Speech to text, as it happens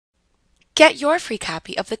Get your free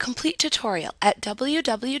copy of the complete tutorial at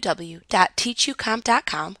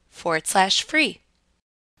www.teachucomp.com/free.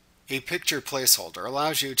 A picture placeholder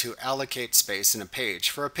allows you to allocate space in a page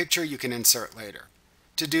for a picture you can insert later.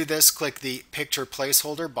 To do this, click the Picture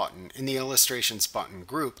Placeholder button in the Illustrations button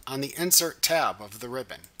group on the Insert tab of the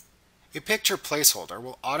ribbon. A picture placeholder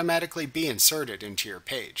will automatically be inserted into your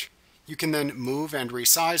page. You can then move and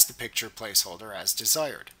resize the picture placeholder as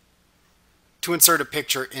desired. To insert a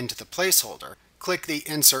picture into the placeholder, click the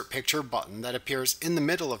Insert Picture button that appears in the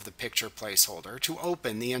middle of the picture placeholder to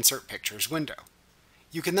open the Insert Pictures window.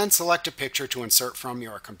 You can then select a picture to insert from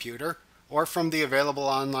your computer or from the available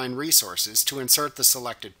online resources to insert the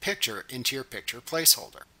selected picture into your picture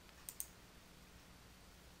placeholder.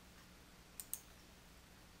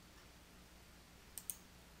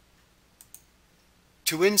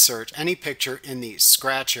 To insert any picture in the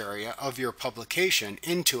scratch area of your publication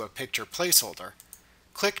into a picture placeholder,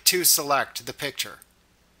 click to select the picture.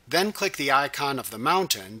 Then click the icon of the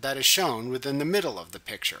mountain that is shown within the middle of the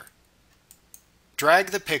picture.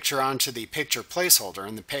 Drag the picture onto the picture placeholder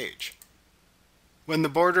in the page. When the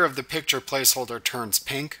border of the picture placeholder turns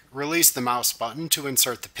pink, release the mouse button to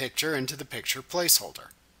insert the picture into the picture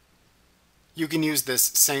placeholder. You can use this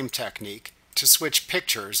same technique to switch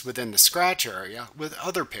pictures within the scratch area with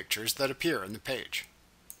other pictures that appear in the page.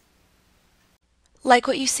 Like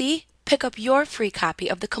what you see? Pick up your free copy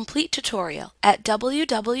of the complete tutorial at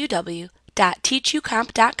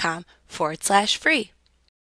www.teachucomp.com/free.